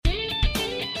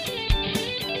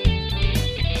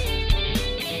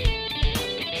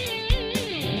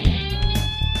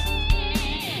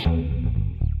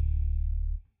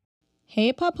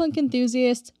Hey pop punk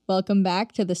enthusiasts, welcome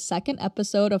back to the second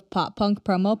episode of Pop Punk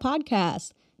Promo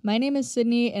Podcast. My name is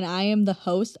Sydney and I am the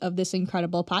host of this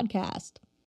incredible podcast.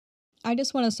 I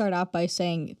just want to start off by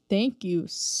saying thank you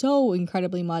so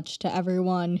incredibly much to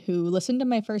everyone who listened to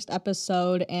my first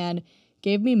episode and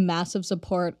gave me massive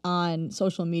support on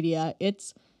social media.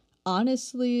 It's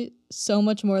honestly so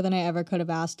much more than I ever could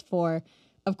have asked for.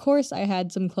 Of course, I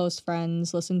had some close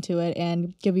friends listen to it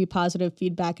and give me positive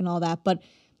feedback and all that, but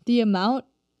the amount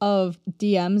of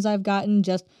DMs I've gotten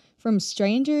just from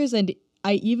strangers, and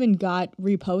I even got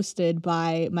reposted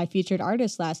by my featured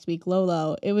artist last week,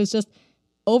 Lolo. It was just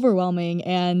overwhelming,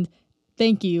 and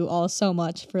thank you all so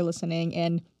much for listening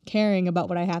and caring about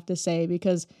what I have to say,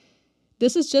 because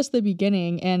this is just the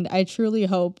beginning, and I truly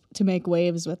hope to make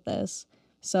waves with this.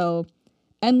 So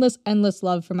endless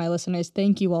love for my listeners.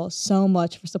 Thank you all so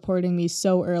much for supporting me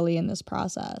so early in this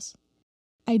process.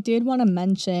 I did want to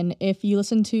mention, if you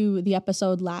listened to the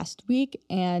episode last week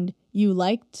and you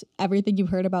liked everything you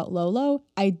heard about Lolo,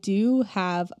 I do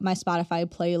have my Spotify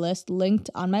playlist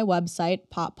linked on my website,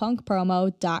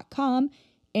 poppunkpromo.com,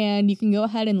 and you can go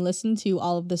ahead and listen to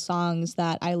all of the songs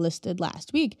that I listed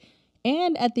last week.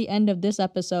 And at the end of this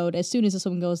episode, as soon as this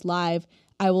one goes live,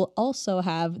 I will also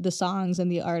have the songs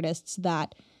and the artists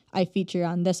that I feature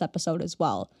on this episode as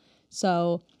well.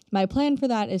 So my plan for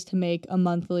that is to make a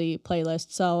monthly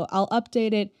playlist, so I'll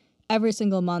update it every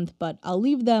single month, but I'll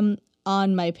leave them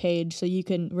on my page so you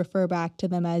can refer back to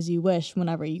them as you wish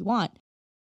whenever you want.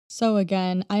 So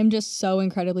again, I'm just so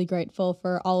incredibly grateful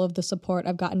for all of the support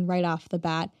I've gotten right off the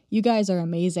bat. You guys are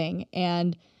amazing,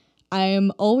 and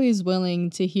I'm always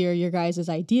willing to hear your guys'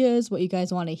 ideas, what you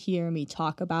guys want to hear me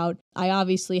talk about. I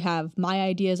obviously have my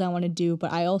ideas I want to do,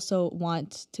 but I also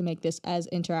want to make this as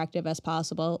interactive as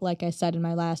possible, like I said in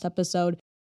my last episode.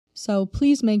 So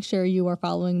please make sure you are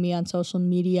following me on social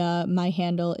media. My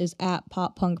handle is at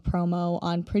poppunkpromo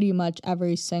on pretty much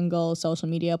every single social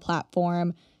media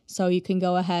platform. So you can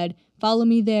go ahead, follow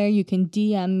me there, you can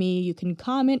DM me, you can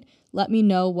comment, let me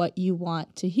know what you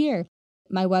want to hear.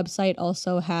 My website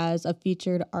also has a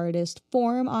featured artist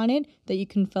form on it that you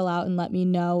can fill out and let me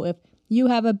know if you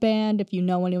have a band, if you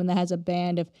know anyone that has a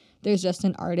band, if there's just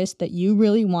an artist that you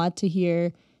really want to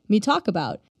hear me talk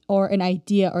about, or an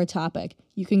idea or topic.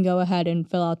 You can go ahead and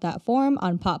fill out that form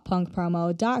on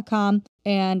poppunkpromo.com,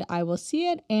 and I will see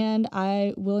it and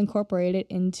I will incorporate it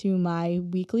into my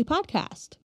weekly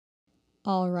podcast.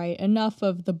 All right, enough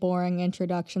of the boring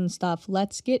introduction stuff.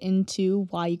 Let's get into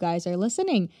why you guys are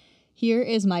listening. Here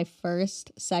is my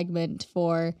first segment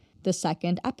for the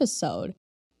second episode.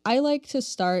 I like to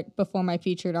start before my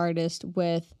featured artist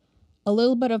with a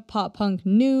little bit of pop punk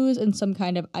news and some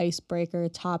kind of icebreaker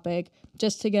topic,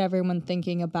 just to get everyone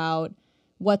thinking about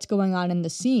what's going on in the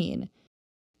scene.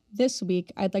 This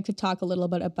week, I'd like to talk a little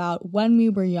bit about When We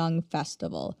Were Young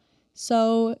Festival.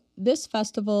 So this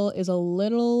festival is a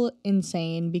little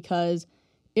insane because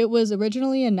it was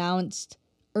originally announced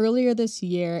earlier this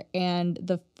year, and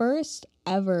the first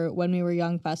ever When We Were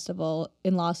Young Festival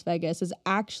in Las Vegas is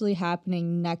actually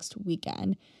happening next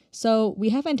weekend. So we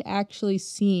haven't actually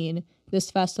seen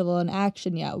this festival in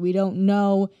action yet. We don't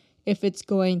know if it's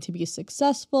going to be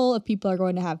successful, if people are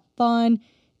going to have fun,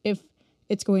 if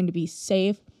it's going to be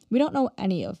safe. We don't know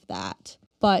any of that.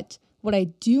 But what I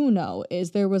do know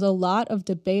is there was a lot of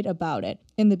debate about it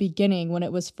in the beginning when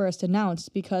it was first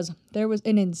announced, because there was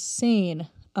an insane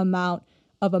amount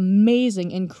of amazing,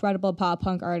 incredible pop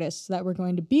punk artists that were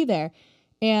going to be there.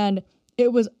 And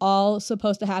it was all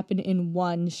supposed to happen in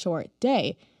one short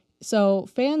day. So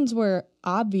fans were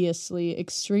obviously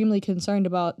extremely concerned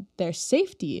about their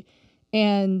safety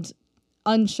and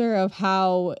unsure of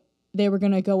how they were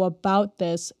going to go about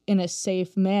this in a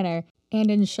safe manner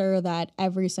and ensure that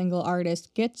every single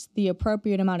artist gets the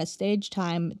appropriate amount of stage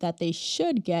time that they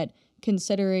should get,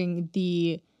 considering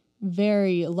the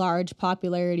very large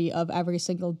popularity of every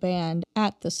single band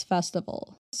at this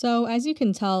festival. So as you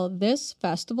can tell, this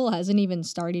festival hasn't even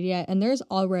started yet, and there's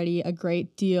already a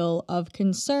great deal of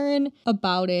concern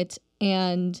about it,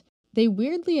 and they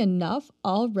weirdly enough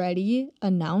already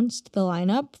announced the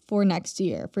lineup for next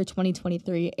year, for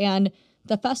 2023, and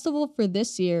the festival for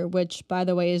this year, which by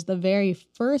the way is the very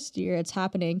first year it's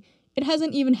happening, it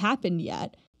hasn't even happened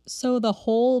yet. So the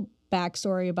whole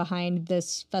backstory behind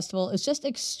this festival is just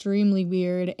extremely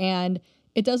weird, and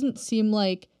it doesn't seem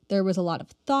like there was a lot of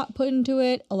thought put into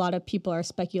it. A lot of people are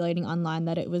speculating online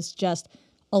that it was just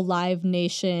a Live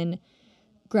Nation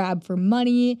grab for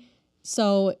money.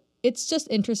 So it's just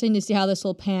interesting to see how this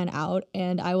will pan out,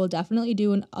 and I will definitely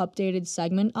do an updated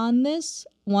segment on this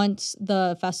once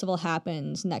the festival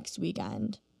happens next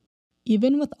weekend.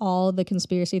 even with all the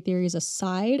conspiracy theories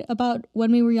aside about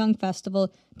When We Were Young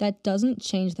Festival, that doesn't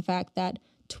change the fact that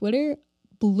Twitter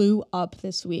blew up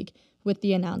this week with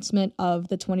the announcement of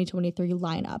the 2023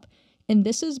 lineup. And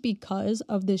this is because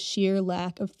of the sheer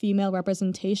lack of female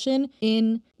representation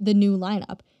in the new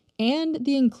lineup and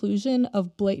the inclusion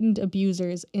of blatant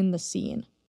abusers in the scene.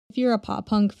 If you're a pop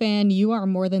punk fan, you are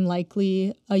more than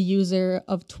likely a user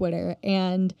of Twitter,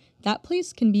 and that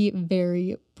place can be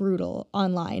very brutal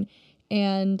online.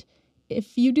 And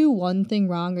if you do one thing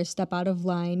wrong or step out of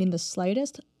line in the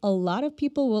slightest, a lot of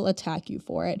people will attack you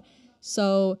for it.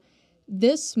 So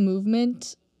this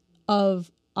movement of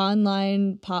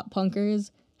online pop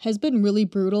punkers has been really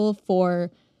brutal for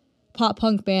pop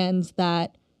punk bands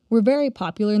that were very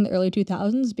popular in the early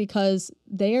 2000s because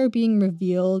they are being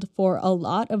revealed for a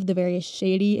lot of the very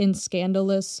shady and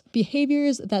scandalous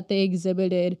behaviors that they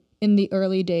exhibited in the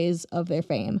early days of their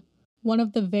fame. One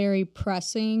of the very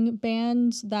pressing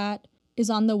bands that is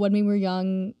on the When We Were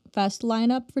Young Fest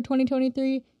lineup for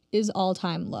 2023 is All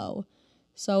Time Low.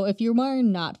 So if you are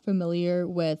not familiar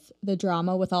with the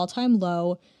drama with All Time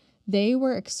Low, they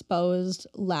were exposed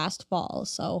last fall,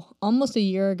 so almost a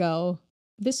year ago.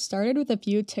 This started with a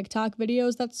few TikTok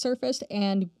videos that surfaced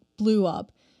and blew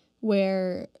up,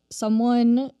 where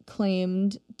someone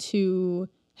claimed to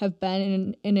have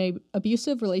been in an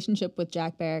abusive relationship with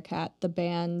Jack Barakat, the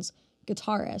band's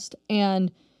guitarist.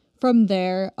 And from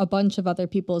there, a bunch of other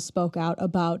people spoke out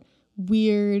about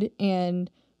weird and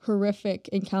horrific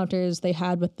encounters they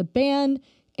had with the band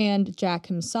and Jack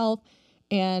himself.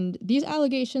 And these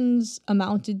allegations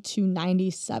amounted to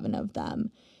 97 of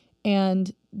them.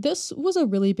 And this was a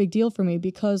really big deal for me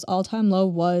because All Time Low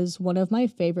was one of my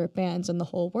favorite bands in the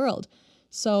whole world.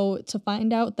 So to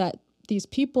find out that these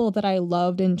people that I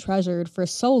loved and treasured for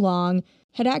so long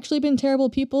had actually been terrible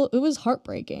people, it was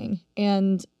heartbreaking.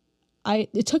 And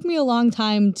it took me a long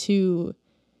time to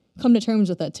come to terms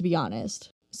with it, to be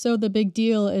honest. So the big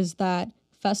deal is that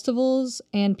festivals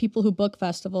and people who book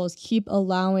festivals keep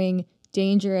allowing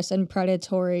dangerous and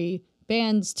predatory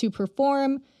bands to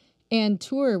perform and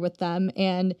tour with them,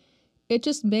 and it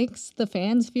just makes the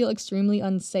fans feel extremely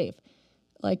unsafe.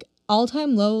 Like, All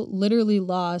Time Low literally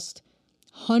lost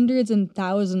hundreds and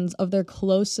thousands of their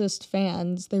closest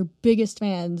fans, their biggest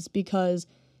fans, because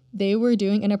they were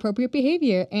doing inappropriate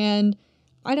behavior, and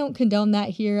I don't condone that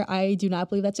here. I do not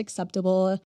believe that's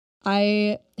acceptable.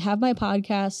 I have my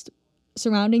podcast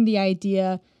surrounding the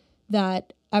idea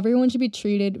that everyone should be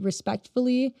treated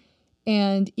respectfully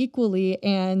and equally,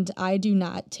 and I do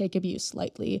not take abuse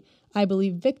lightly. I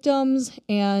believe victims,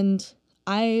 and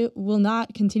I will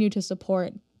not continue to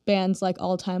support bands like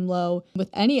All Time Low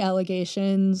with any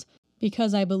allegations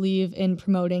because I believe in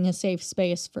promoting a safe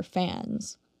space for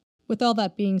fans. With all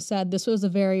that being said, this was a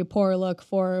very poor look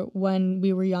for When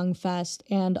We Were Young Fest,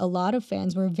 and a lot of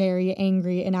fans were very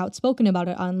angry and outspoken about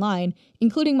it online,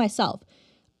 including myself.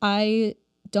 I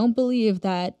don't believe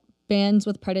that bands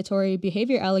with predatory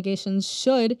behavior allegations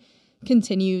should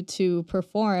continue to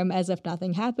perform as if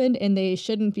nothing happened, and they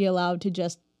shouldn't be allowed to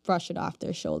just brush it off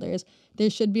their shoulders. There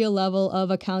should be a level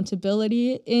of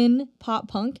accountability in pop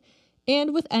punk,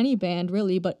 and with any band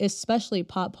really, but especially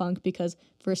pop punk, because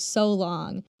for so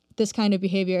long, this kind of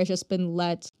behavior has just been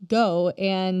let go,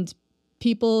 and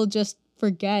people just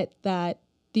forget that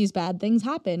these bad things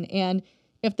happen. And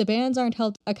if the bands aren't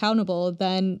held accountable,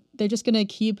 then they're just going to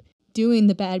keep doing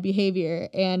the bad behavior,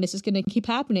 and it's just going to keep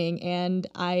happening, and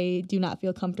I do not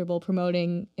feel comfortable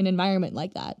promoting an environment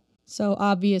like that. So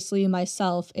obviously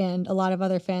myself and a lot of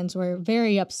other fans were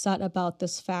very upset about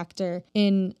this factor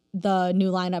in the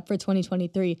new lineup for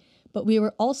 2023, but we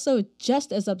were also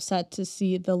just as upset to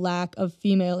see the lack of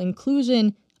female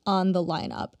inclusion on the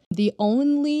lineup. The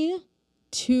only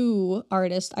two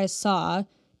artists I saw,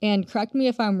 and correct me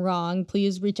if I'm wrong,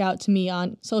 please reach out to me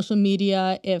on social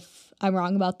media if I'm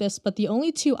wrong about this, but the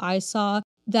only two I saw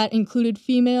that included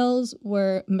females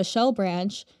were Michelle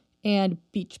Branch and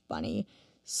Beach Bunny.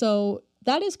 So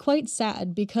that is quite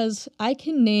sad because I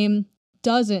can name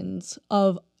dozens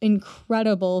of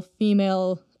incredible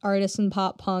female artists in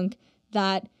pop punk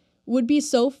that would be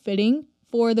so fitting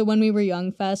for the When We Were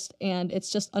Young Fest, and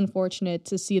it's just unfortunate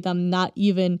to see them not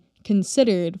even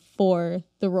considered for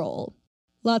the role.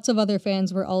 Lots of other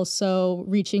fans were also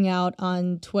reaching out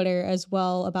on Twitter as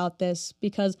well about this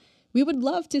because we would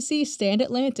love to see Stand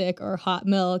Atlantic or Hot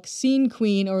Milk, Scene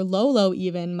Queen, or Lolo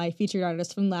even, my featured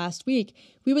artist from last week.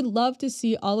 We would love to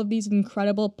see all of these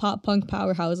incredible pop punk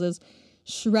powerhouses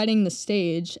shredding the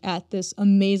stage at this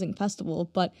amazing festival,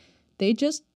 but they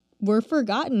just were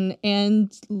forgotten,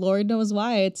 and Lord knows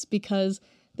why. It's because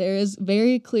there is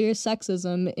very clear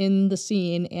sexism in the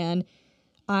scene, and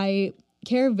I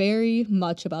care very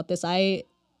much about this. I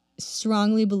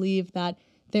strongly believe that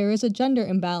there is a gender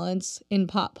imbalance in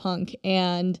pop punk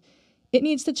and it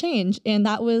needs to change. And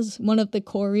that was one of the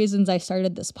core reasons I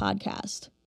started this podcast.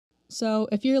 So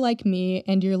if you're like me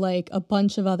and you're like a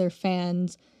bunch of other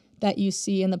fans that you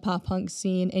see in the pop punk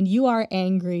scene and you are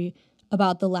angry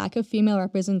about the lack of female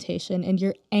representation and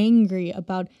you're angry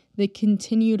about the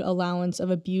continued allowance of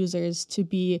abusers to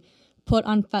be put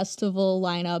on festival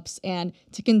lineups and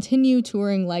to continue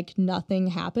touring like nothing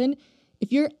happened,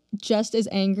 if you're just as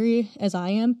angry as I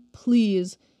am,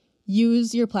 please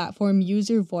use your platform, use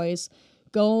your voice,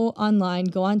 go online,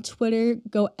 go on Twitter,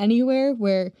 go anywhere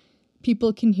where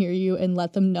people can hear you and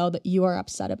let them know that you are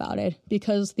upset about it,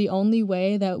 because the only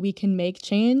way that we can make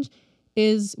change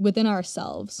is within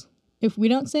ourselves. If we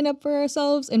don't stand up for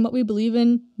ourselves and what we believe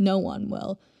in, no one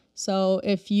will. So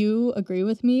if you agree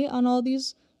with me on all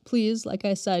these, please, like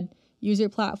I said, use your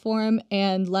platform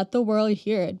and let the world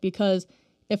hear it, because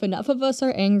if enough of us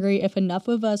are angry, if enough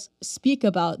of us speak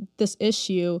about this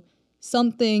issue,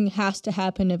 something has to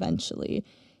happen eventually.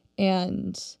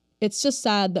 And it's just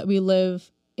sad that we live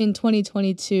in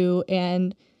 2022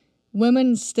 and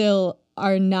women still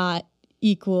are not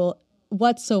equal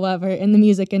whatsoever in the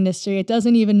music industry. It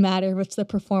doesn't even matter if it's the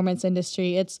performance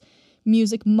industry. It's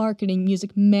music marketing,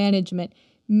 music management,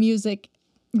 music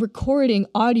recording,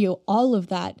 audio, all of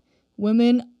that.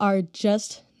 Women are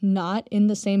just not in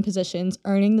the same positions,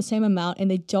 earning the same amount,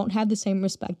 and they don't have the same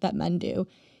respect that men do.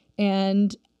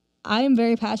 And I am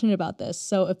very passionate about this.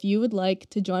 So if you would like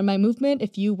to join my movement,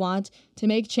 if you want to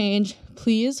make change,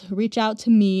 please reach out to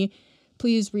me.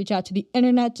 Please reach out to the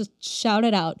internet. Just shout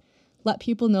it out. Let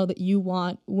people know that you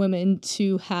want women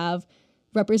to have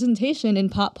representation in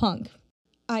pop punk.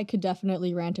 I could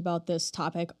definitely rant about this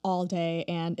topic all day,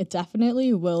 and it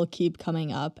definitely will keep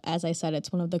coming up. As I said,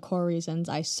 it's one of the core reasons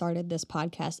I started this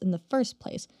podcast in the first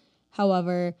place.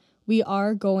 However, we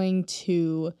are going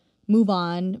to move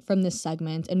on from this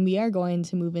segment, and we are going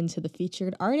to move into the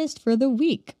featured artist for the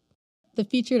week. The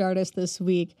featured artist this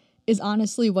week is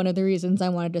honestly one of the reasons I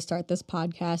wanted to start this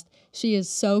podcast. She is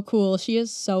so cool. She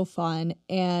is so fun,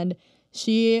 and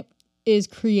she is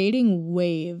creating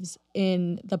waves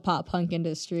in the pop punk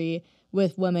industry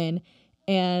with women.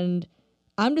 And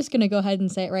I'm just going to go ahead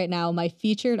and say it right now. My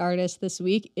featured artist this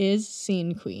week is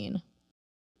Scene Queen.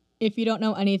 If you don't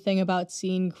know anything about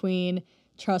Scene Queen,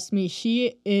 trust me,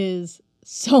 she is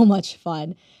so much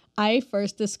fun. I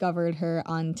first discovered her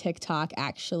on TikTok,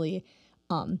 actually.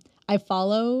 I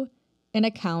follow an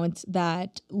account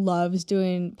that loves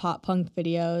doing pop punk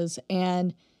videos,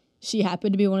 and she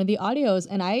happened to be one of the audios,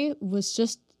 and I was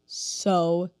just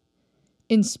so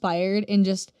inspired and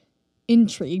just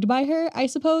intrigued by her, I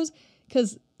suppose,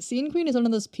 because Scene Queen is one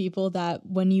of those people that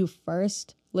when you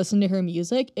first listen to her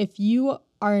music, if you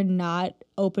are not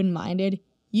open-minded,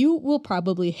 you will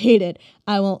probably hate it.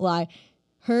 I won't lie.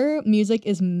 Her music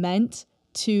is meant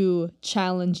to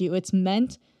challenge you. It's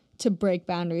meant to break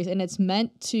boundaries, and it's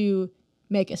meant to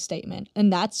make a statement.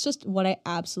 And that's just what I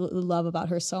absolutely love about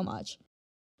her so much.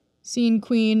 Scene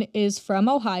Queen is from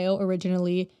Ohio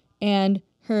originally, and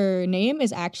her name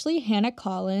is actually Hannah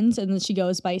Collins, and then she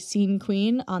goes by Scene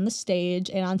Queen on the stage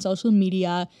and on social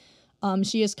media.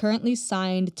 She is currently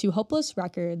signed to Hopeless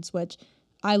Records, which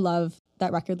I love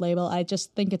that record label. I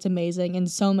just think it's amazing, and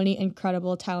so many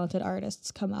incredible, talented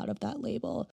artists come out of that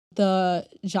label. The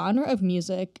genre of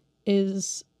music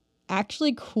is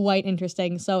actually quite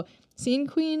interesting. So Scene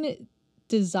Queen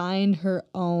designed her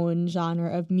own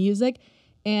genre of music,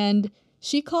 and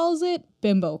she calls it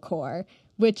bimbocore,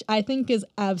 which I think is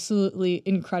absolutely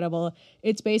incredible.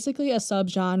 It's basically a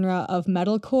subgenre of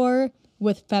metalcore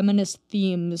with feminist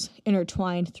themes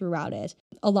intertwined throughout it.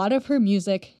 A lot of her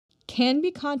music can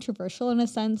be controversial in a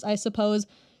sense, I suppose.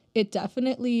 It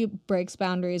definitely breaks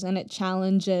boundaries and it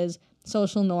challenges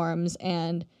social norms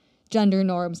and gender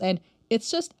norms, and it's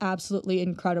just absolutely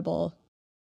incredible.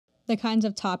 The kinds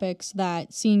of topics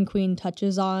that Scene Queen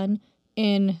touches on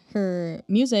in her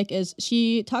music is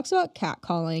she talks about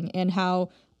catcalling and how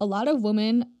a lot of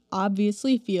women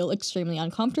obviously feel extremely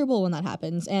uncomfortable when that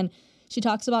happens. And she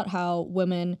talks about how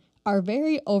women are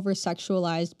very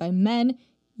over-sexualized by men,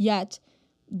 yet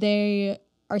they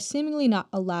are seemingly not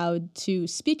allowed to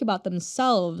speak about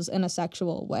themselves in a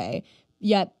sexual way,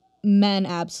 yet men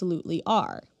absolutely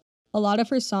are. A lot of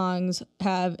her songs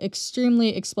have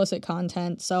extremely explicit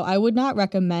content, so I would not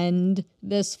recommend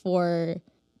this for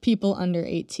people under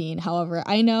 18. However,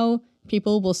 I know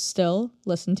people will still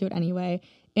listen to it anyway,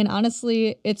 and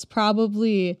honestly, it's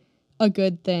probably a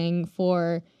good thing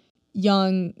for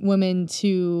young women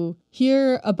to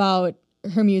hear about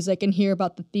her music and hear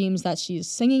about the themes that she's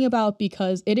singing about,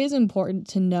 because it is important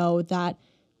to know that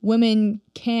women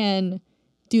can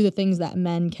do the things that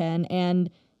men can, and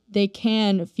they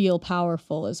can feel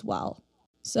powerful as well.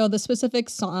 So the specific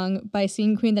song by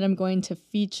Scene Queen that I'm going to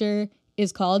feature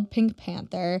is called Pink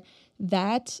Panther.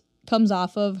 That comes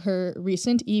off of her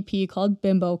recent EP called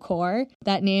Bimbo Core.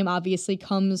 That name obviously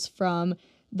comes from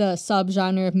the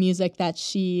subgenre of music that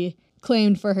she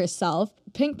claimed for herself.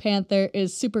 Pink Panther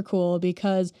is super cool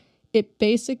because it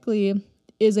basically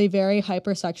is a very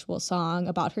hypersexual song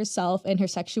about herself and her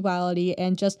sexuality,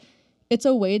 and just it's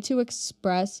a way to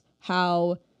express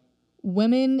how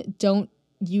women don't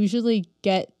usually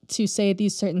get to say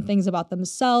these certain things about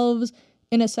themselves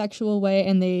in a sexual way,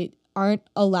 and they aren't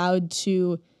allowed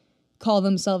to call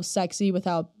themselves sexy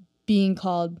without being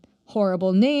called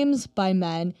horrible names by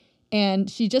men. And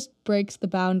she just breaks the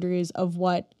boundaries of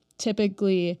what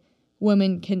typically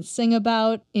women can sing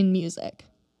about in music.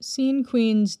 Scene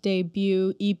Queen's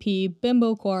debut EP,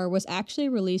 Bimbo Core, was actually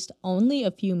released only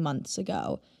a few months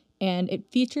ago, and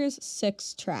it features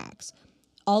 6 tracks.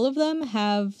 All of them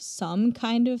have some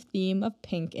kind of theme of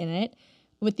pink in it,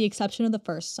 with the exception of the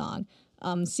first song.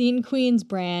 Scene Queen's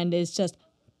brand is just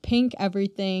pink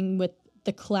everything with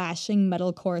the clashing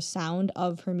metalcore sound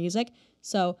of her music.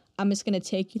 So I'm just going to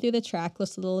take you through the track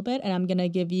list a little bit, and I'm going to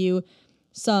give you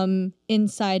some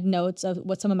inside notes of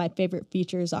what some of my favorite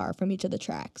features are from each of the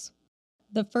tracks.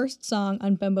 The first song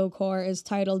on Bimbo Core is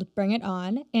titled Bring It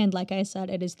On, and like I said,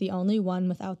 it is the only one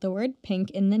without the word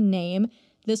pink in the name.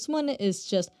 This one is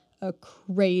just a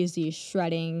crazy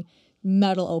shredding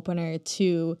metal opener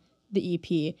to the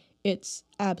EP. It's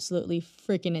absolutely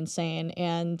freaking insane,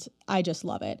 and I just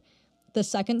love it. The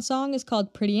second song is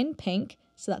called Pretty in Pink,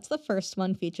 so that's the first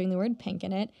one featuring the word pink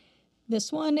in it.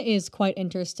 This one is quite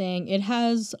interesting. It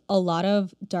has a lot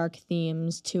of dark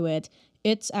themes to it.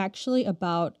 It's actually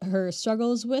about her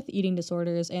struggles with eating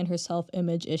disorders and her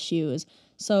self-image issues.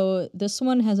 So this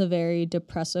one has a very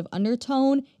depressive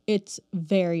undertone. It's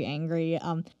very angry.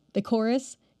 The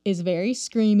chorus is very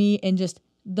screamy and just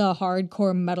the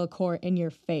hardcore metalcore in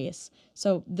your face.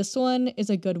 So this one is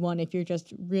a good one if you're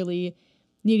just really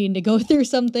needing to go through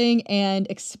something and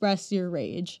express your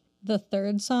rage. The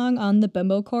third song on the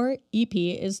Bimbo Core EP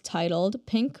is titled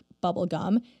Pink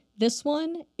Bubblegum. This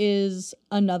one is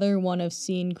another one of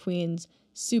Scene Queen's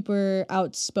super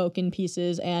outspoken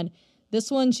pieces, and this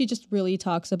one she just really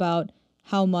talks about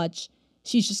how much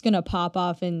she's just gonna pop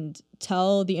off and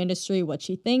tell the industry what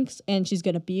she thinks, and she's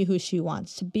gonna be who she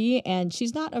wants to be, and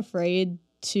she's not afraid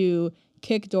to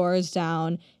kick doors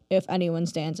down if anyone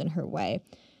stands in her way.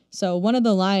 So one of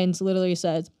the lines literally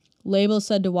says, "Label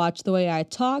said to watch the way I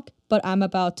talk, but I'm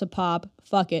about to pop,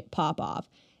 fuck it, pop off."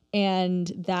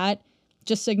 And that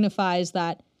just signifies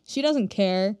that she doesn't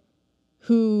care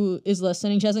who is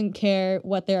listening. She doesn't care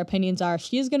what their opinions are.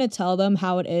 She's going to tell them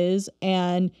how it is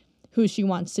and who she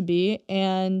wants to be,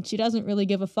 and she doesn't really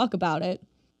give a fuck about it.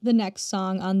 The next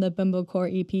song on the Bimbo Core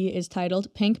EP is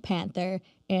titled Pink Panther,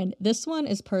 and this one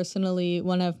is personally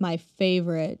one of my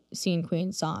favorite Scene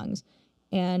Queen songs.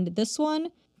 And this one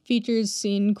features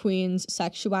Scene Queen's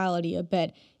sexuality a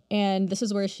bit, and this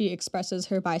is where she expresses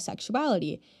her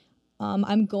bisexuality.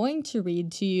 I'm going to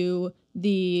read to you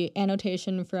the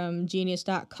annotation from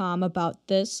Genius.com about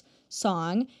this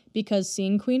song because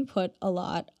Scene Queen put a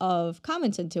lot of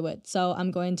comments into it. So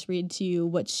I'm going to read to you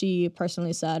what she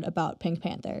personally said about Pink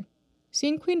Panther.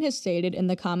 Scene Queen has stated in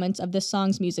the comments of this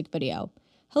song's music video,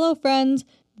 "Hello friends,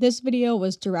 this video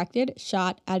was directed,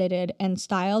 shot, edited, and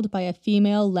styled by a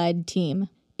female-led team.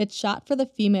 It's shot for the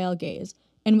female gaze,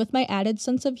 and with my added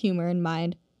sense of humor in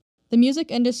mind. The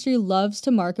music industry loves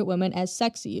to market women as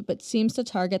sexy, but seems to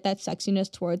target that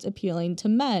sexiness towards appealing to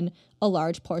men a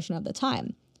large portion of the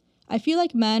time. I feel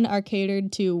like men are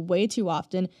catered to way too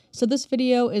often, so this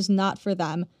video is not for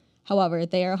them. However,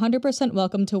 they are 100%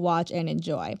 welcome to watch and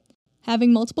enjoy.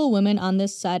 Having multiple women on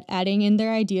this set adding in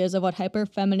their ideas of what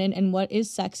hyper-feminine and what is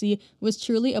sexy was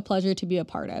truly a pleasure to be a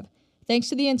part of. Thanks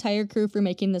to the entire crew for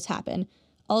making this happen.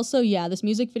 Also, yeah, this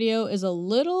music video is a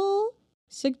little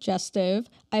suggestive.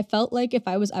 I felt like if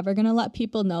I was ever going to let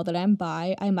people know that I'm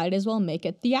bi, I might as well make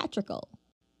it theatrical."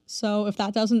 So if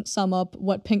that doesn't sum up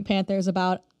what Pink Panther is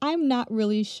about, I'm not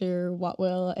really sure what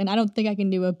will, and I don't think I can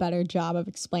do a better job of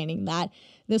explaining that.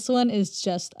 This one is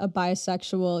just a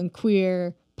bisexual and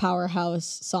queer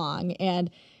powerhouse song, and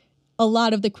a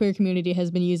lot of the queer community has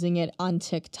been using it on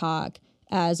TikTok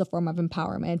as a form of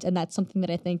empowerment, and that's something that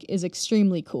I think is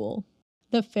extremely cool.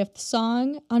 The fifth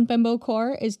song on Bimbo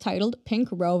Core is titled Pink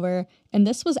Rover, and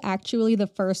this was actually the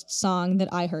first song that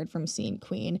I heard from Scene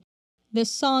Queen. This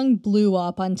song blew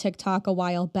up on TikTok a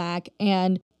while back,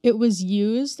 and it was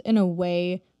used in a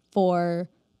way for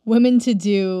women to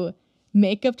do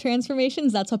makeup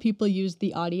transformations. That's how people use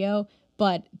the audio,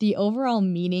 but the overall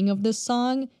meaning of this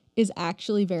song is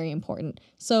actually very important.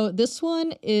 So this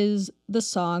one is the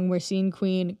song where Scene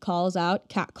Queen calls out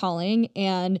catcalling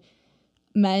and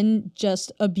men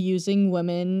just abusing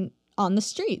women on the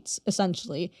streets,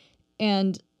 essentially.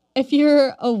 And if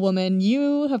you're a woman,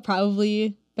 you have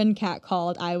probably been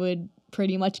catcalled. I would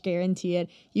pretty much guarantee it.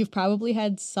 You've probably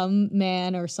had some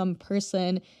man or some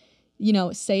person,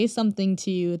 say something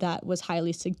to you that was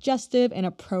highly suggestive and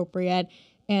appropriate.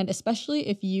 And especially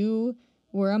if you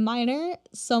were a minor,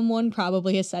 someone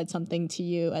probably has said something to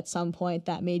you at some point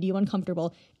that made you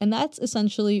uncomfortable. And that's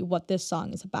essentially what this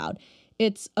song is about.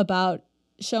 It's about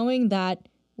showing that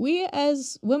we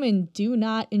as women do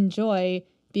not enjoy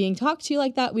being talked to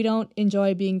like that. We don't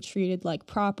enjoy being treated like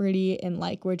property and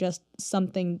like we're just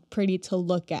something pretty to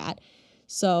look at.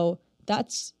 So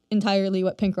that's entirely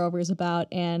what Pink Rover is about,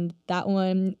 and that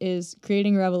one is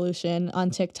creating a revolution on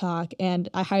TikTok, and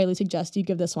I highly suggest you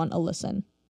give this one a listen.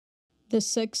 The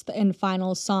sixth and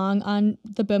final song on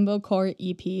the Bimbo Core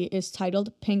EP is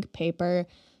titled Pink Paper.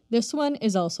 This one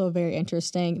is also very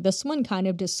interesting. This one kind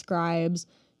of describes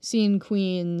Scene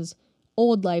Queen's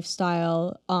old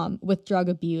lifestyle with drug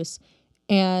abuse,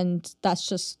 and that's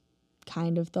just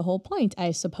kind of the whole point,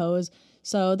 I suppose.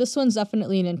 So this one's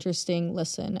definitely an interesting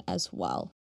listen as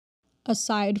well.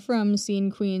 Aside from Scene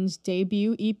Queen's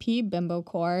debut EP, Bimbo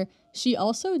Core, she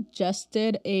also just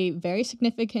did a very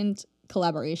significant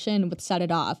collaboration with Set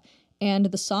It Off, and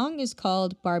the song is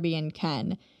called Barbie and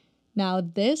Ken. Now,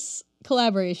 this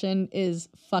collaboration is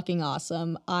fucking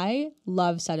awesome. I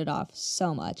love Set It Off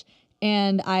so much,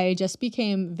 and I just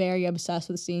became very obsessed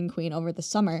with Scene Queen over the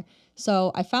summer.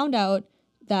 So I found out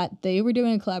that they were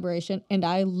doing a collaboration, and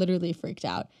I literally freaked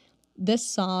out. This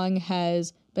song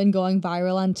has been going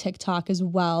viral on TikTok as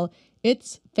well.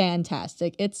 It's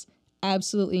fantastic. It's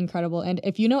absolutely incredible. And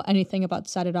if you know anything about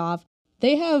Set It Off,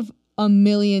 they have a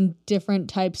million different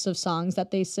types of songs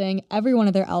that they sing. Every one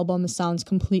of their albums sounds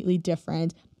completely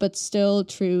different, but still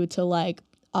true to like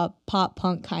a pop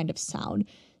punk kind of sound.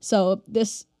 So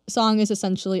this song is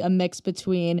essentially a mix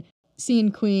between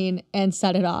Scene Queen and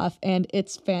Set It Off, and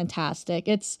it's fantastic.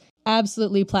 It's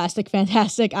absolutely plastic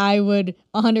fantastic. I would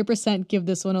 100% give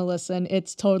this one a listen.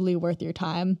 It's totally worth your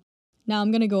time. Now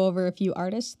I'm going to go over a few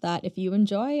artists that if you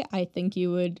enjoy, I think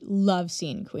you would love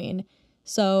Scene Queen.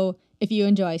 So if you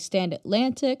enjoy Stand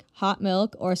Atlantic, Hot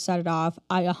Milk, or Set It Off,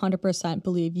 I 100%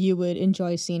 believe you would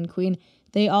enjoy Scene Queen.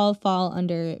 They all fall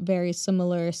under very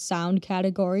similar sound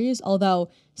categories, although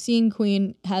Scene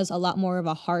Queen has a lot more of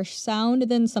a harsh sound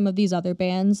than some of these other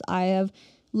bands I have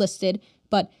listed,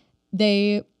 but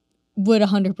they would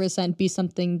 100% be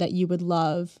something that you would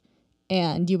love,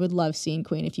 and you would love Scene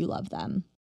Queen if you love them.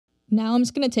 Now I'm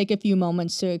just going to take a few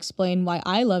moments to explain why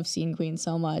I love Scene Queen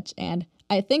so much, and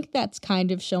I think that's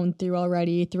kind of shown through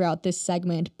already throughout this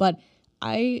segment, but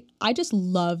I just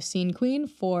love Scene Queen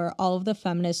for all of the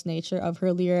feminist nature of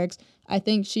her lyrics. I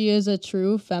think she is a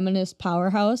true feminist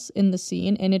powerhouse in the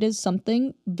scene, and it is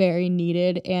something very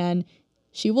needed, and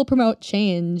she will promote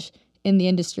change in the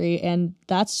industry, and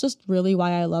that's just really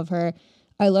why I love her.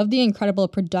 I love the incredible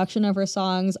production of her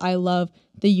songs. I love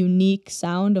the unique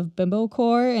sound of Bimbo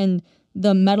Core and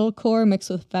the metalcore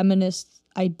mixed with feminist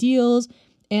ideals,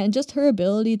 and just her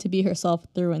ability to be herself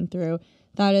through and through.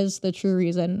 That is the true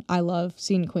reason I love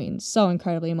Scene Queen so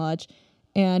incredibly much.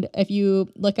 And if you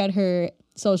look at her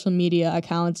social media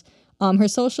accounts, her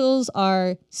socials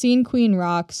are Scene Queen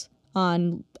Rocks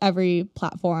on every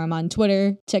platform, on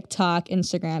Twitter, TikTok,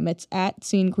 Instagram. It's at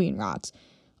Scene Queen Rocks.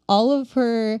 All of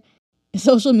her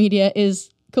social media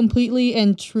is completely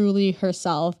and truly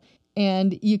herself,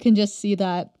 and you can just see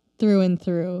that through and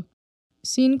through.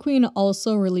 Scene Queen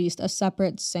also released a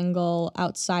separate single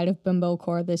outside of Bimbo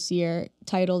Core this year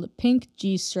titled Pink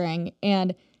G-String,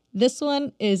 and this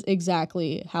one is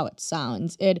exactly how it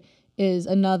sounds. It is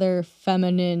another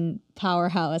feminine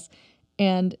powerhouse,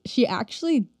 and she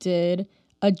actually did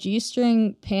a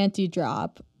G-String panty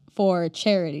drop for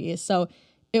charity. So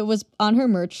it was on her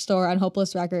merch store on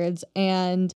Hopeless Records,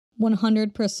 and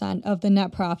 100% of the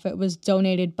net profit was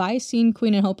donated by Scene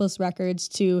Queen and Hopeless Records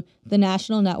to the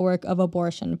National Network of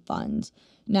Abortion Funds.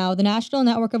 Now, the National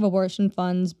Network of Abortion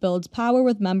Funds builds power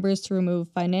with members to remove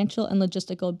financial and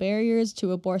logistical barriers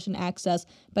to abortion access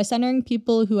by centering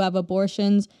people who have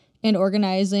abortions and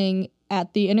organizing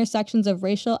at the intersections of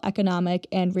racial, economic,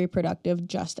 and reproductive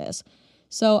justice.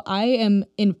 So I am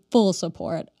in full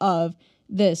support of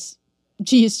this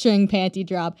G-string panty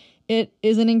drop. It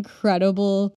is an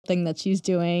incredible thing that she's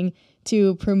doing.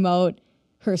 to promote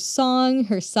her song,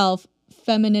 herself,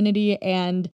 femininity,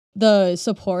 and the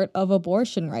support of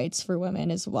abortion rights for women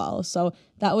as well. So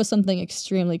that was something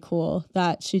extremely cool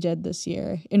that she did this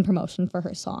year in promotion for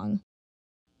her song.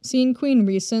 Scene Queen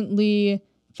recently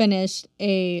finished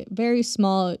a very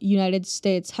small United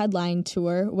States headline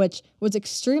tour, which was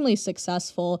extremely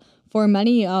successful. For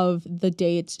many of the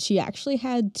dates, she actually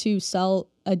had to sell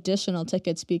additional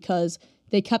tickets because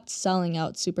they kept selling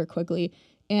out super quickly.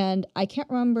 And I can't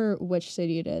remember which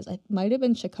city it is. It might have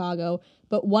been Chicago,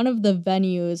 but one of the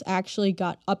venues actually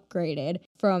got upgraded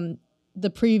from the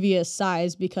previous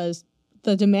size because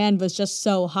the demand was just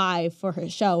so high for her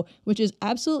show, which is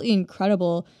absolutely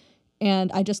incredible.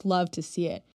 And I just love to see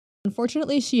it.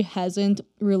 Unfortunately, she hasn't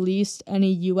released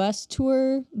any US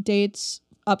tour dates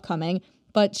upcoming,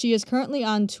 but she is currently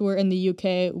on tour in the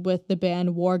UK with the band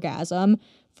Wargasm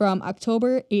from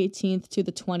October 18th to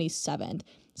the 27th.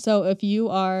 So if you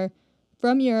are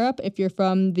from Europe, if you're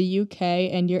from the UK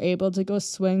and you're able to go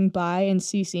swing by and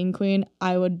see Scene Queen,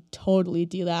 I would totally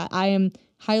do that. I am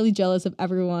highly jealous of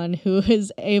everyone who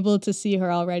is able to see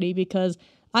her already because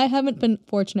I haven't been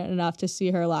fortunate enough to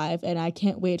see her live, and I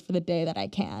can't wait for the day that I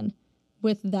can.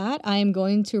 With that, I am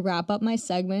going to wrap up my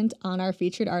segment on our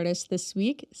featured artist this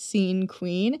week, Scene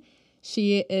Queen.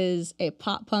 She is a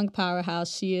pop punk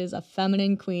powerhouse. She is a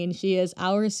feminine queen. She is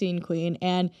our Scene Queen,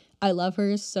 and I love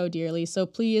her so dearly. So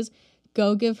please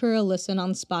go give her a listen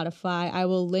on Spotify. I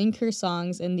will link her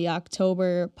songs in the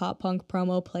October pop punk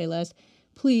promo playlist.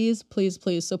 Please, please,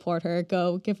 please support her.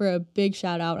 Go give her a big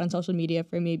shout out on social media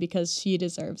for me because she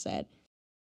deserves it.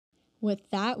 With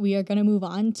that, we are going to move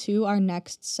on to our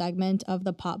next segment of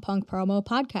the Pop Punk Promo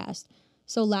podcast.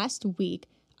 So last week,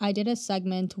 I did a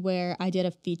segment where I did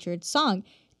a featured song,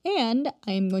 and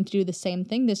I am going to do the same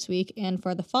thing this week and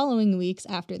for the following weeks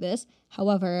after this.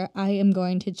 However, I am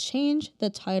going to change the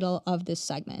title of this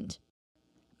segment.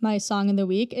 My song of the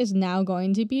week is now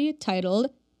going to be titled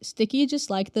Sticky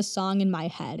Just Like the Song in My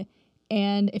Head.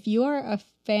 And if you are a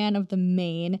fan of The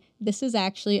Maine, this is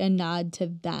actually a nod to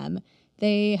them.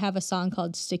 They have a song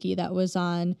called Sticky that was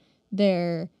on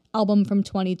their album from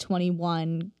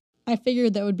 2021. I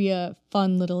figured that would be a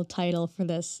fun little title for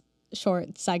this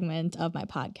short segment of my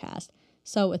podcast.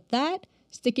 So with that,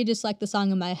 Sticky Just Like the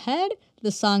Song in My Head,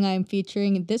 the song I'm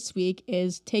featuring this week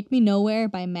is Take Me Nowhere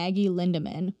by Maggie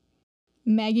Lindemann.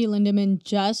 Maggie Lindemann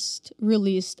just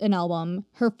released an album,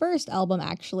 her first album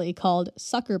actually, called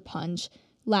Sucker Punch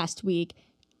last week.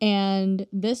 And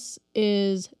this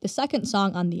is the second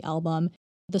song on the album.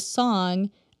 The song,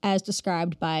 as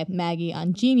described by Maggie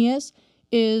on Genius,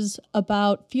 is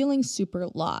about feeling super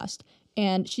lost.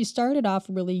 And she started off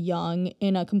really young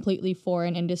in a completely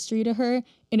foreign industry to her,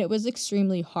 and it was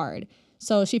extremely hard.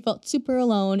 So she felt super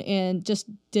alone and just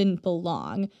didn't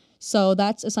belong. So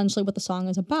that's essentially what the song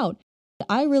is about.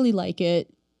 I really like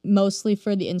it, mostly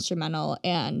for the instrumental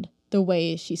and the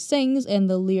way she sings and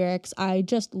the lyrics. I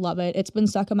just love it. It's been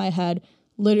stuck in my head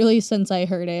literally since I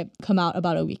heard it come out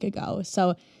about a week ago.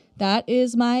 So that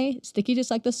is my Sticky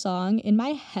Just Like the Song in my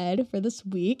head for this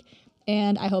week.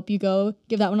 And I hope you go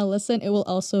give that one a listen. It will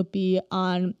also be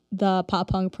on the Pop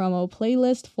Punk Promo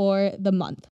playlist for the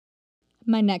month.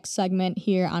 My next segment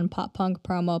here on Pop Punk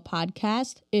Promo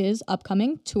podcast is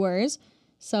upcoming tours.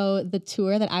 So the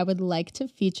tour that I would like to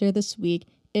feature this week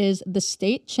is the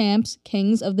State Champs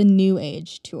Kings of the New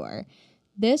Age tour.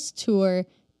 This tour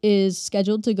is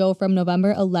scheduled to go from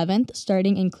November 11th,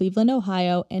 starting in Cleveland,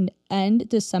 Ohio, and end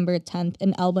December 10th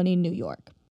in Albany, New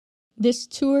York. This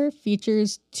tour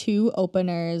features 2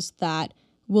 openers that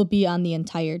will be on the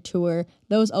entire tour.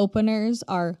 Those openers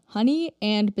are Honey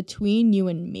and Between You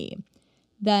and Me.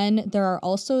 Then there are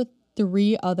also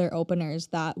 3 other openers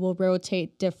that will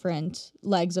rotate different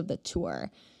legs of the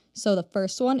tour. So the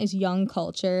first one is Young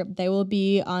Culture. They will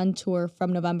be on tour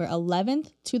from November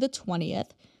 11th to the 20th.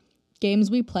 Games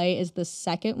We Play is the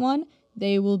second one.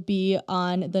 They will be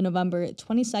on the November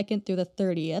 22nd through the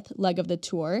 30th leg of the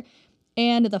tour.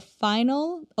 And the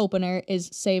final opener is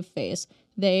Save Face.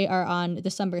 They are on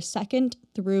December 2nd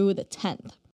through the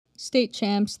 10th. State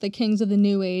Champs, the Kings of the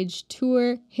New Age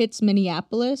tour hits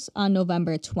Minneapolis on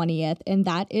November 20th, and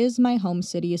that is my home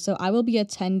city, so I will be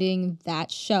attending that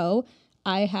show.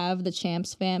 I have the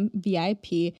Champs Fam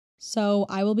VIP, so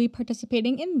I will be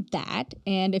participating in that,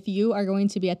 and if you are going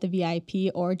to be at the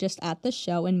VIP or just at the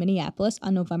show in Minneapolis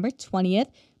on November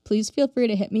 20th, please feel free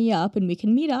to hit me up and we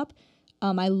can meet up.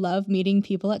 I love meeting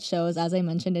people at shows, as I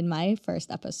mentioned in my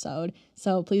first episode.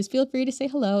 So please feel free to say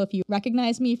hello. If you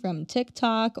recognize me from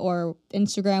TikTok or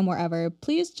Instagram, wherever,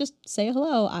 please just say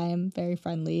hello. I am very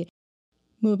friendly.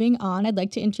 Moving on, I'd like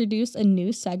to introduce a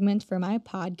new segment for my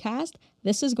podcast.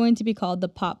 This is going to be called the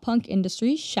Pop Punk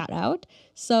Industry Shoutout.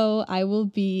 So I will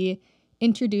be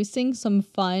introducing some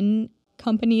fun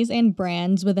companies and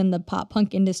brands within the pop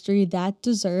punk industry that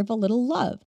deserve a little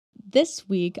love. This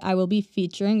week, I will be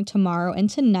featuring Tomorrow and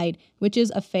Tonight, which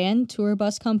is a fan tour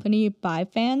bus company by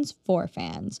fans for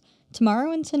fans.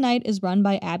 Tomorrow and Tonight is run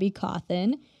by Abby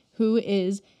Cawthon, who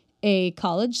is a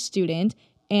college student,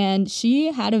 and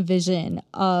she had a vision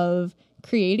of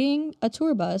creating a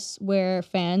tour bus where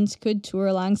fans could tour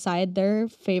alongside their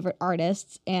favorite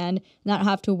artists and not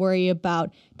have to worry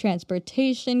about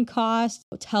transportation costs,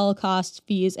 hotel costs,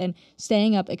 fees, and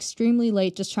staying up extremely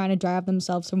late just trying to drive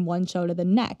themselves from one show to the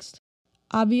next.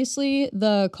 Obviously,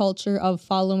 the culture of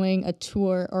following a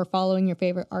tour or following your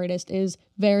favorite artist is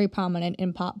very prominent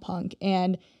in pop punk,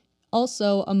 and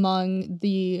also among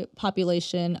the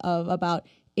population of about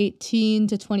 18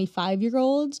 to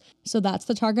 25-year-olds. So that's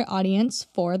the target audience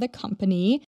for the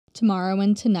company. Tomorrow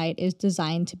and Tonight is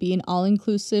designed to be an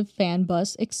all-inclusive fan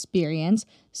bus experience.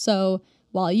 So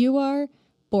while you are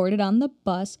boarded on the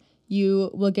bus, you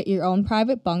will get your own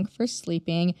private bunk for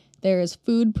sleeping. There is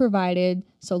food provided,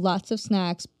 so lots of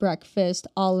snacks, breakfast,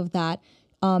 all of that.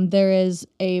 There is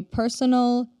a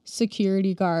personal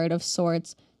security guard of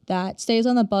sorts that stays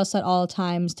on the bus at all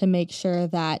times to make sure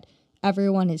that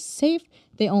everyone is safe.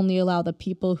 They only allow the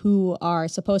people who are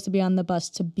supposed to be on the bus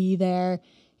to be there.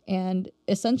 And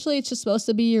essentially, it's just supposed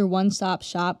to be your one-stop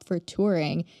shop for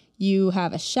touring. You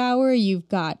have a shower, you've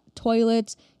got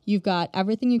toilets, you've got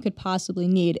everything you could possibly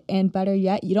need. And better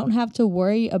yet, you don't have to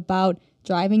worry about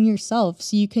driving yourself,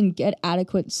 so you can get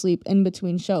adequate sleep in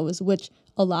between shows, which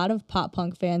a lot of pop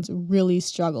punk fans really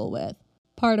struggle with.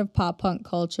 Part of pop punk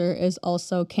culture is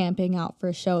also camping out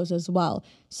for shows as well.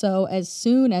 So as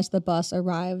soon as the bus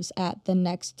arrives at the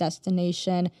next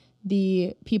destination,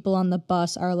 the people on the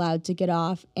bus are allowed to get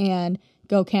off and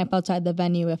go camp outside the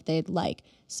venue if they'd like.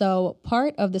 So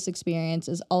part of this experience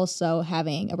is also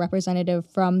having a representative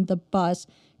from the bus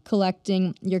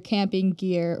collecting your camping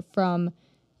gear from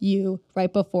you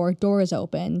right before doors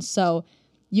open. So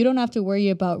you don't have to worry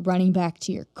about running back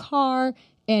to your car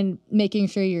and making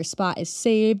sure your spot is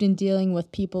saved and dealing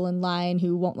with people in line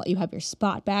who won't let you have your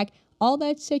spot back. All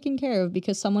that's taken care of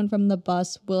because someone from the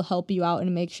bus will help you out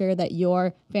and make sure that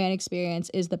your fan experience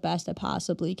is the best it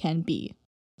possibly can be.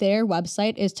 Their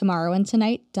website is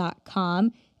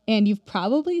tomorrowandtonight.com, and you've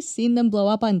probably seen them blow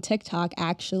up on TikTok,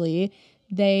 actually.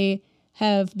 They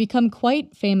have become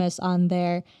quite famous on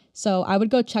there, so I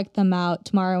would go check them out,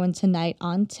 Tomorrow and Tonight,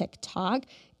 on TikTok,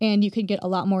 and you could get a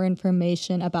lot more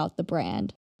information about the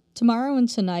brand. Tomorrow and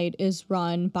Tonight is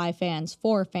run by fans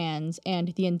for fans, and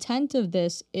the intent of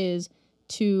this is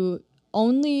to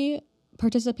only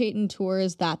participate in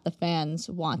tours that the fans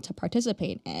want to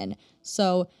participate in.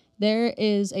 So there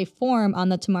is a form on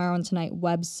the Tomorrow and Tonight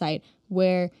website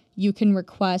where you can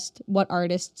request what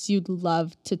artists you'd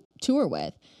love to tour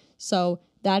with. So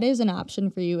that is an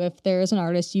option for you if there is an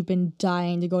artist you've been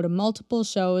dying to go to multiple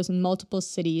shows in multiple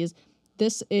cities.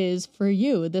 This is for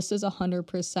you. This is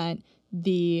 100%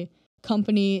 the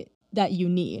company that you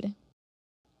need.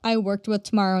 I worked with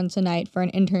Tomorrow and Tonight for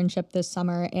an internship this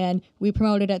summer, and we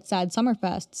promoted at Sad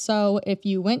Summerfest. So if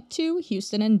you went to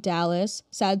Houston and Dallas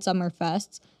Sad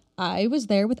Summerfests, I was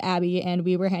there with Abby, and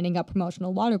we were handing out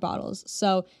promotional water bottles.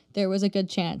 So there was a good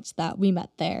chance that we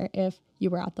met there if you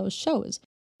were at those shows.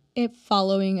 If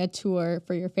following a tour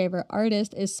for your favorite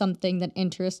artist is something that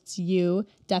interests you,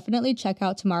 definitely check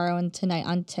out Tomorrow and Tonight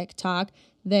on TikTok.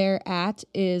 Their @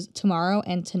 is Tomorrow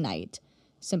and Tonight,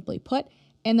 simply put.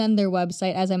 And then their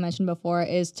website, as I mentioned before,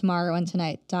 is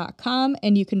tomorrowandtonight.com,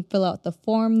 and you can fill out the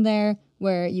form there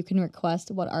where you can request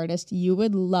what artist you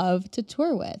would love to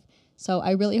tour with. So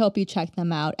I really hope you check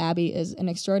them out. Abby is an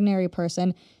extraordinary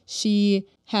person. She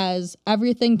has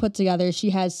everything put together.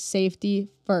 She has safety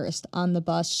first on the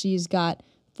bus. She's got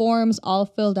forms all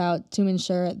filled out to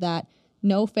ensure that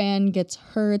no fan gets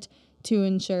hurt, to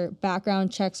ensure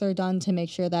background checks are done to make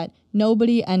sure that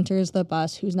nobody enters the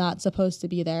bus who's not supposed to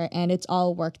be there, and it's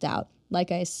all worked out.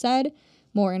 Like I said,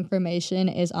 more information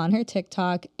is on her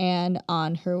TikTok and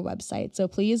on her website. So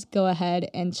please go ahead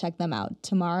and check them out,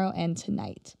 Tomorrow and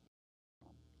Tonight.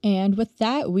 And with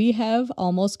that, we have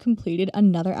almost completed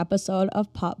another episode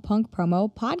of Pop Punk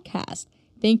Promo Podcast.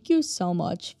 Thank you so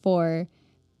much for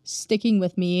sticking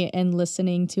with me and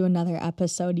listening to another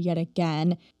episode yet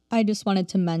again. I just wanted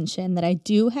to mention that I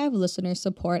do have listener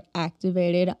support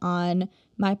activated on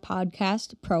my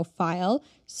podcast profile.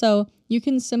 So you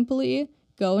can simply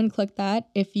go and click that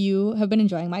if you have been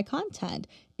enjoying my content.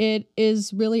 It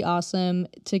is really awesome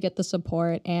to get the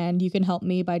support, and you can help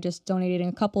me by just donating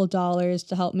a couple of dollars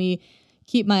to help me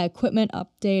keep my equipment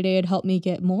updated, help me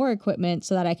get more equipment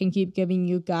so that I can keep giving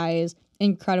you guys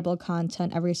incredible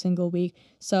content every single week.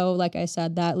 So like I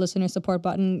said, that listener support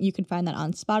button, you can find that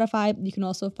on Spotify. You can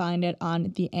also find it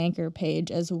on the Anchor page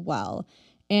as well.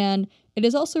 And it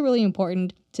is also really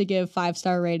important to give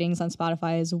 5-star ratings on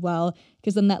Spotify as well,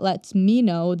 because then that lets me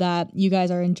know that you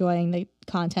guys are enjoying the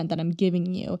content that I'm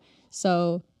giving you.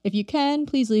 So if you can,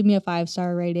 please leave me a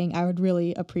 5-star rating. I would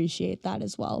really appreciate that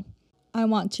as well. I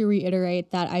want to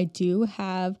reiterate that I do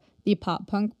have the Pop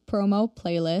Punk promo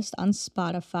playlist on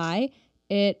Spotify.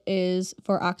 It is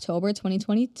for October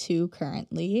 2022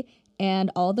 currently,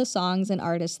 and all the songs and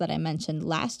artists that I mentioned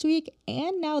last week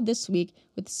and now this week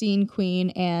with Scene Queen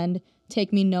and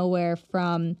Take Me Nowhere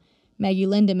from Maggie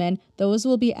Lindemann, those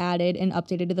will be added and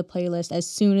updated to the playlist as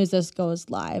soon as this goes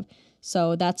live.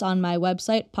 So that's on my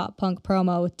website,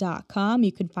 poppunkpromo.com.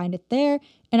 You can find it there,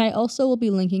 and I also will be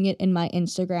linking it in my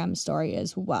Instagram story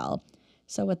as well.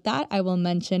 So with that, I will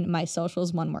mention my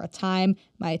socials one more time.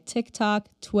 My TikTok,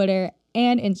 Twitter,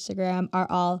 and Instagram are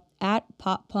all at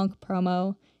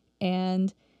poppunkpromo.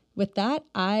 And with that,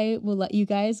 I will let you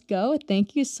guys go.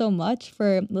 Thank you so much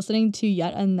for listening to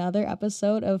yet another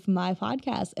episode of my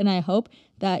podcast. And I hope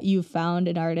that you found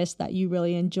an artist that you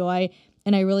really enjoy.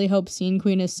 And I really hope Scene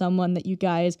Queen is someone that you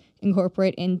guys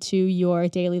incorporate into your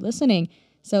daily listening.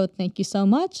 So thank you so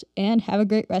much and have a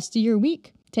great rest of your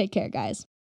week. Take care, guys.